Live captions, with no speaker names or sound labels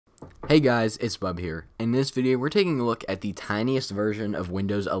Hey guys, it's Bub here. In this video, we're taking a look at the tiniest version of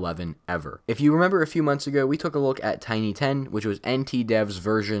Windows 11 ever. If you remember a few months ago, we took a look at Tiny 10, which was NTDev's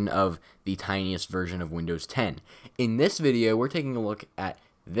version of the tiniest version of Windows 10. In this video, we're taking a look at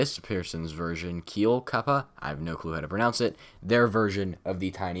this person's version, Keel Kappa, I have no clue how to pronounce it, their version of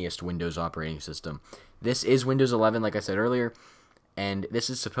the tiniest Windows operating system. This is Windows 11, like I said earlier, and this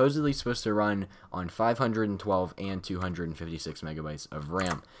is supposedly supposed to run on 512 and 256 megabytes of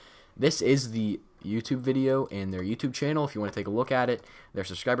RAM. This is the YouTube video and their YouTube channel if you want to take a look at it. Their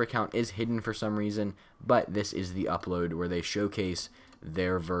subscriber count is hidden for some reason, but this is the upload where they showcase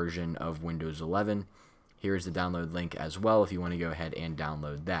their version of Windows 11. Here's the download link as well if you want to go ahead and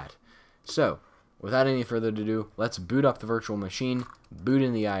download that. So, without any further ado, let's boot up the virtual machine, boot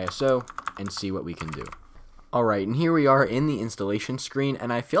in the ISO, and see what we can do. Alright, and here we are in the installation screen,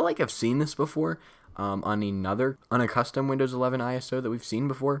 and I feel like I've seen this before on a custom Windows 11 ISO that we've seen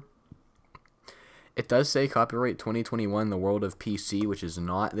before. It does say copyright 2021, The World of PC, which is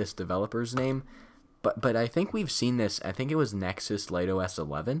not this developer's name, but I think we've seen this. I think it was Nexus LightOS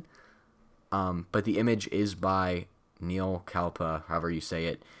 11, but the image is by Neil Kalpa, however you say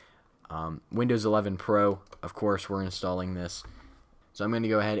it. Windows 11 Pro, of course, we're installing this. So I'm going to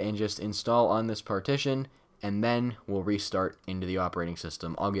go ahead and just install on this partition, and then we'll restart into the operating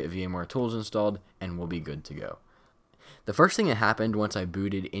system. I'll get VMware Tools installed, and we'll be good to go. The first thing that happened once I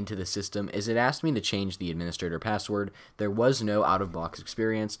booted into the system is it asked me to change the administrator password. There was no out-of-box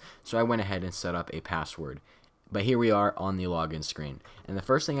experience, so I went ahead and set up a password. But here we are on the login screen. And the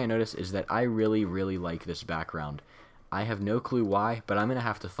first thing I notice is that I really like this background. I have no clue why, but I'm going to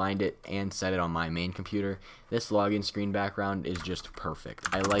have to find it and set it on my main computer. This login screen background is just perfect.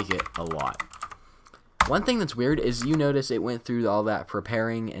 I like it a lot. One thing that's weird is you notice it went through all that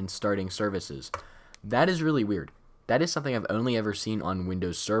preparing and starting services. That is really weird. That is something I've only ever seen on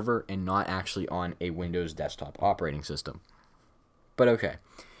Windows Server and not actually on a Windows desktop operating system. But okay.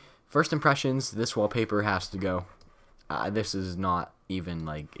 First impressions, this wallpaper has to go. This is not even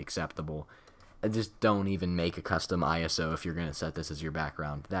acceptable. Just don't even make a custom ISO if you're going to set this as your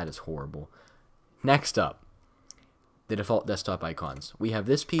background. That is horrible. Next up, the default desktop icons. We have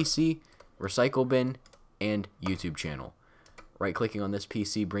this PC, Recycle Bin, and YouTube channel. Right-clicking on this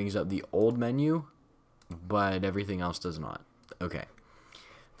PC brings up the old menu, but everything else does not. Okay.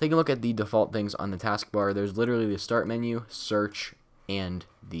 Take a look at the default things on the taskbar. There's literally the start menu, search, and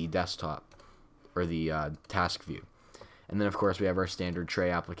the desktop, or the task view. And then, of course, we have our standard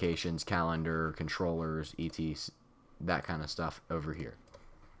tray applications, calendar, controllers, etc., that kind of stuff over here.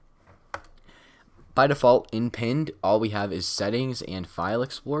 By default, in pinned, all we have is settings and File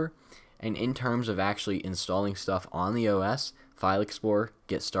Explorer. And in terms of actually installing stuff on the OS, File Explorer,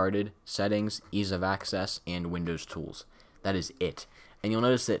 Get Started, Settings, Ease of Access, and Windows Tools. That is it. And you'll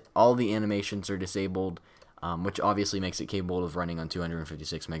notice that all the animations are disabled, which obviously makes it capable of running on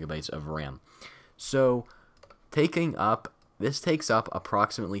 256 megabytes of RAM. So, this takes up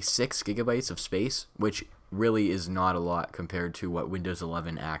approximately 6 gigabytes of space, which really is not a lot compared to what Windows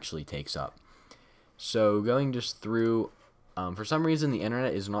 11 actually takes up. So, going just through, for some reason the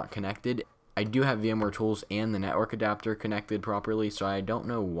internet is not connected. I do have VMware Tools and the network adapter connected properly, so I don't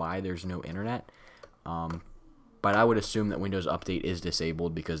know why there's no internet. But I would assume that Windows Update is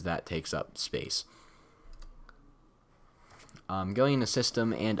disabled because that takes up space. Going into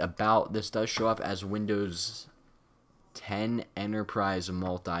System and About, this does show up as Windows 10 Enterprise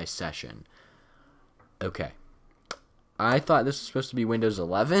Multi-Session. Okay. I thought this was supposed to be Windows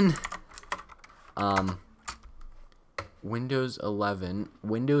 11. Windows 11,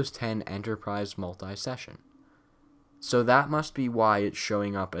 Windows 10 Enterprise Multi-Session. So that must be why it's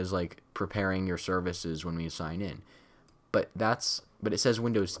showing up as preparing your services when we sign in. But it says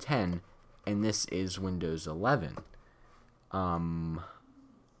Windows 10 and this is Windows 11.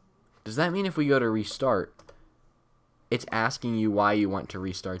 Does that mean if we go to restart, it's asking you why you want to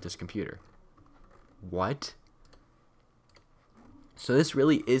restart this computer? What? So this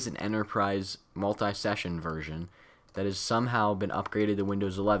really is an Enterprise Multi-Session version that has somehow been upgraded to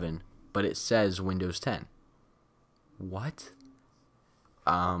Windows 11, but it says Windows 10. What?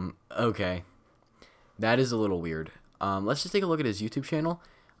 Okay. That is a little weird. Let's just take a look at his YouTube channel.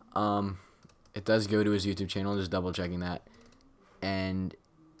 It does go to his YouTube channel, just double checking that. And,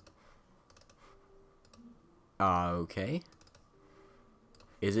 okay.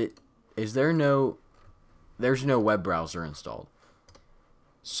 There's no web browser installed.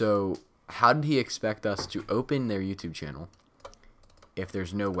 So, how did he expect us to open their YouTube channel if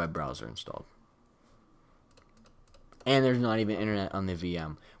there's no web browser installed? And there's not even internet on the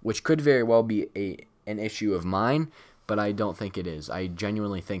VM, which could very well be an issue of mine, but I don't think it is. I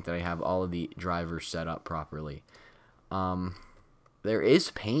genuinely think that I have all of the drivers set up properly. There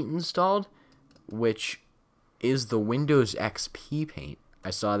is paint installed, which is the Windows XP paint. I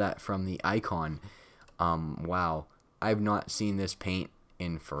saw that from the icon. Wow, I've not seen this paint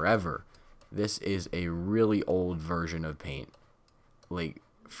in forever. This is a really old version of paint, like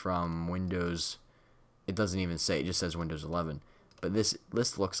from Windows. It doesn't even say, it just says Windows 11. But this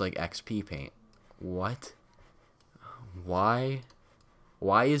looks like XP paint. What? Why?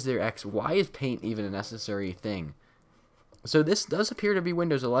 Why is paint even a necessary thing? So this does appear to be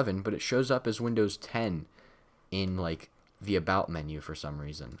Windows 11, but it shows up as Windows 10 in like the About menu for some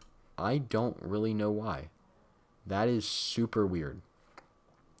reason. I don't really know why. That is super weird.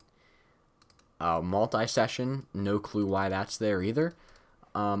 Multi-session, no clue why that's there either.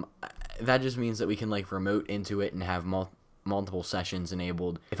 That just means that we can like remote into it and have multiple sessions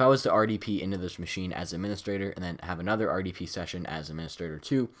enabled. If I was to RDP into this machine as administrator and then have another RDP session as administrator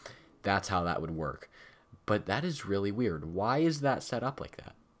too, that's how that would work. But that is really weird. Why is that set up like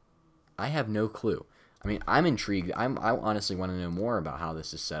that? I have no clue. I mean, I'm intrigued. I honestly want to know more about how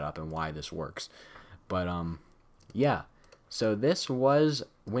this is set up and why this works. But yeah. So this was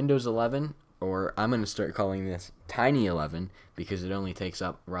Windows 11, or I'm going to start calling this Tiny 11 because it only takes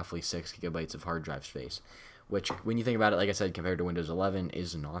up roughly 6 GB of hard drive space, which, when you think about it, like I said, compared to Windows 11,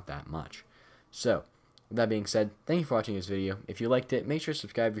 is not that much. So, with that being said, thank you for watching this video. If you liked it, make sure to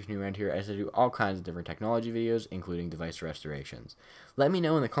subscribe if you're new around here, as I do all kinds of different technology videos, including device restorations. Let me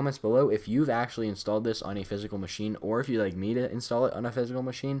know in the comments below if you've actually installed this on a physical machine, or if you'd like me to install it on a physical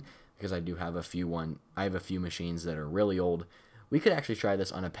machine, because I do have a few machines that are really old. We could actually try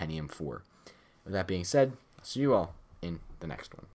this on a Pentium 4. With that being said, I'll see you all in the next one.